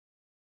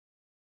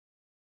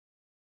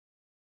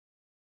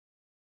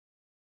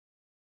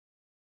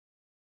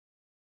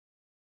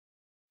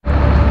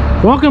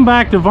Welcome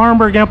back to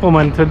Vahrenberg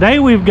Implement. Today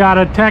we've got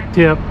a tech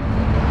tip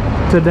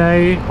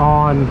today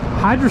on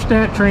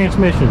Hydrostat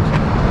transmissions.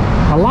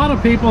 A lot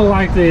of people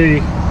like the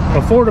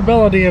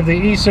affordability of the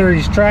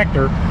E-Series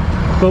tractor,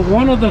 but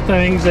one of the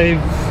things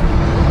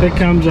that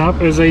comes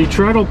up is a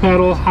Treadle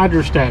Pedal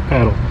Hydrostat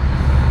pedal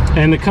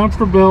and the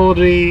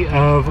comfortability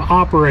of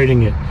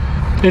operating it.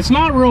 It's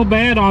not real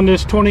bad on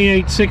this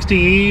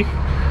 2860E,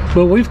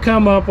 but we've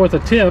come up with a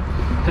tip.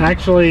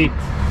 Actually,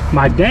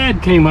 my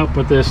dad came up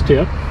with this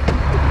tip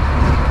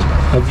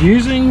of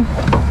using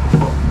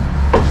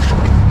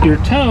your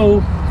toe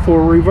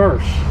for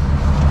reverse.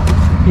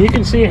 You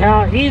can see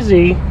how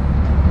easy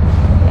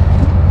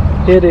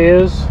it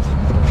is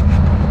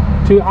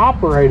to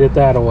operate it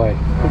that way.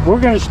 We're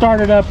going to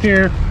start it up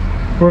here.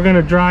 We're going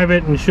to drive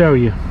it and show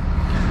you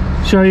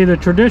the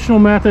traditional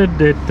method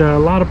that a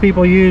lot of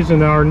people use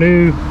and our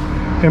new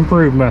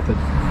improved method.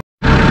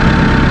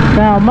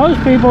 Now,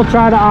 most people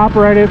try to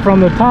operate it from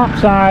the top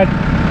side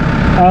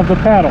of the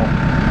pedal,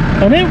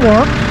 and it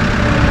works.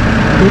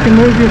 You can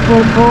move your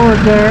foot forward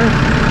there.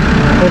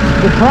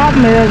 The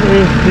problem is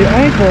the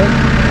ankle.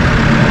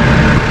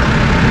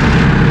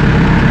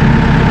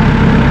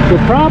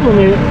 The problem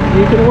is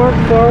you can work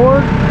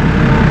forward,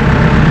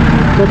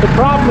 but the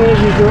problem is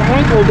your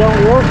ankle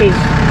don't work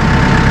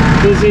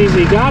as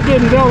easy. God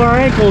didn't build our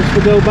ankles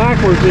to go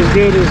backwards as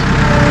good as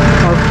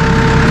our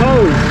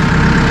toes.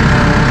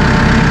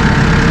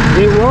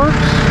 It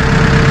works.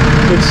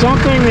 It's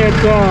something that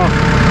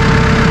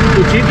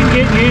you can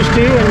get used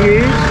to and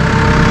use.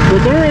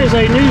 But there is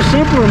a new,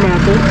 simpler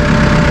method.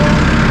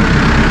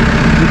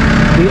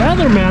 The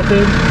other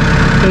method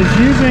is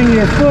using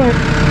your foot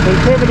and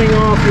pivoting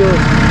off your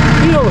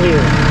heel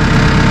here.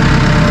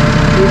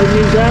 You can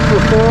use that for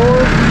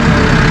forward,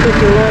 pick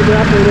your leg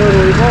up and go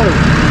to reverse.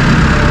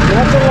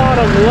 That's a lot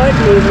of leg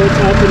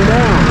movements up and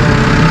down.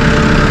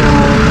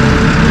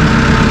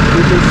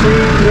 You can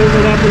see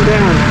movement up and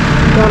down.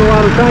 Got a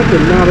lot of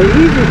thinking. Now the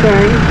easy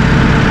thing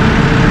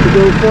to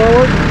go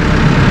forward.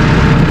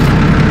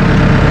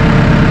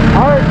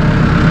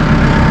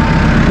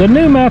 The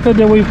new method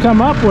that we've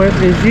come up with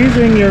is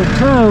using your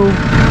toe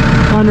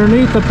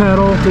underneath the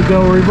pedal to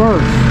go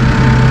reverse.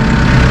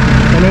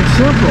 And it's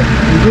simple.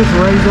 You just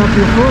raise up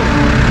your foot.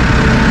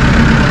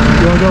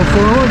 You want to go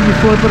forward, you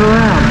flip it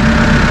around.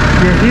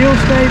 Your heel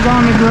stays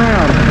on the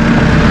ground.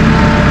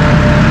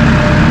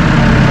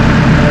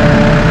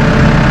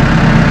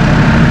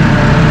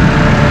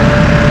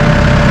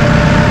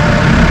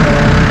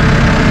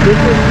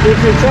 If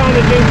you're trying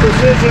to do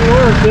precision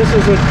work, this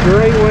is a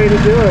great way to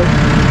do it.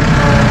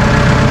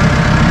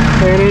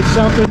 And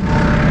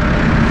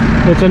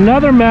it's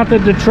another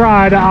method to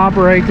try to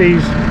operate the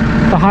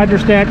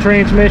Hydrostat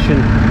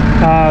transmission.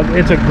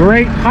 It's a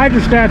great,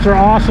 Hydrostats are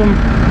awesome,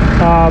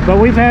 but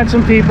we've had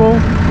some people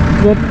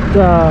that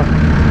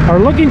are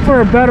looking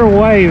for a better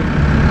way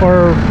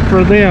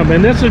for them,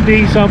 and this would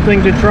be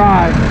something to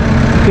try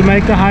to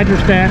make the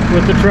Hydrostat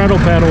with the treadle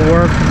pedal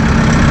work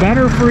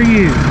better for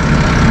you.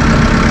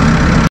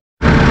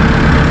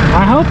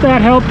 I hope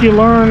that helped you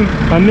learn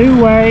a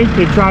new way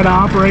to try to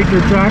operate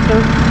your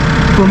tractor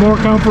for more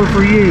comfort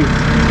for you.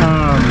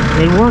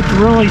 It works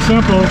really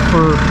simple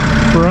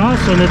for us,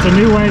 and it's a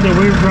new way that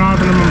we're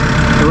driving them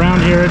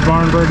around here at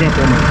Vahrenberg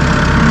Implement.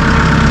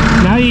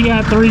 Now you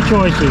got three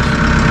choices.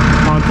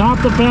 On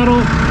top of the pedal,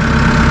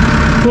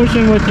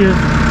 pushing with your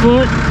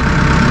foot,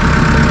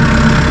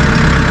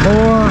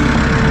 or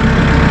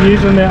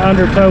using the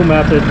under toe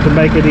method to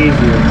make it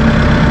easier.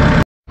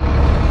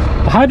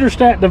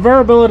 The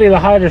variability of the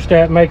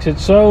Hydrostat makes it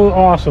so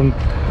awesome.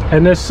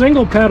 And this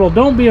single pedal,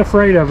 don't be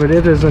afraid of it.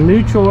 It is a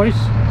new choice.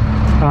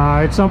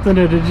 It's something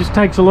that it just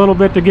takes a little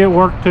bit to get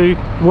worked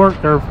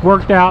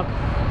out,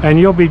 and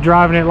you'll be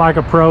driving it like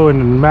a pro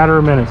in a matter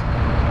of minutes.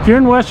 If you're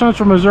in West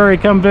Central Missouri,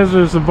 come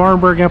visit us at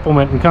Vahrenberg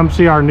Implement and come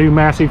see our new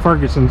Massey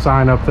Ferguson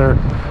sign up there.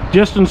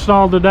 Just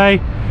installed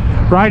today,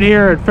 right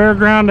here at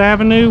Fairground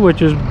Avenue,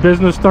 which is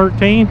Business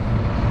 13,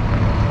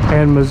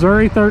 and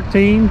Missouri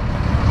 13,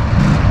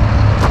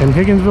 in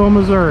Higginsville,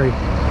 Missouri.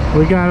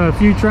 We got a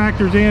few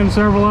tractors in,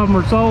 several of them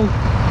are sold.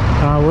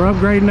 We're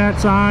upgrading that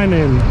sign,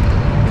 and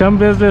come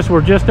visit us. We're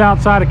just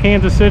outside of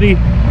Kansas City.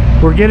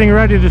 We're getting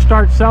ready to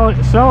start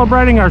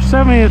celebrating our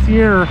 70th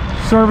year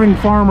serving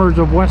farmers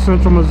of West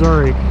Central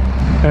Missouri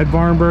at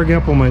Vahrenberg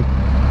Implement.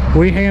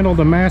 We handle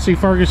the Massey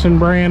Ferguson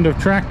brand of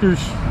tractors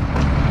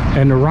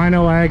and the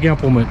Rhino Ag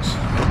implements.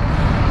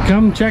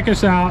 Come check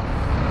us out.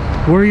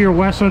 We're your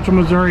West Central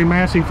Missouri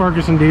Massey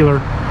Ferguson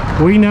dealer.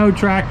 We know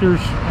tractors,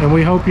 and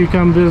we hope you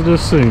come visit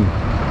us soon.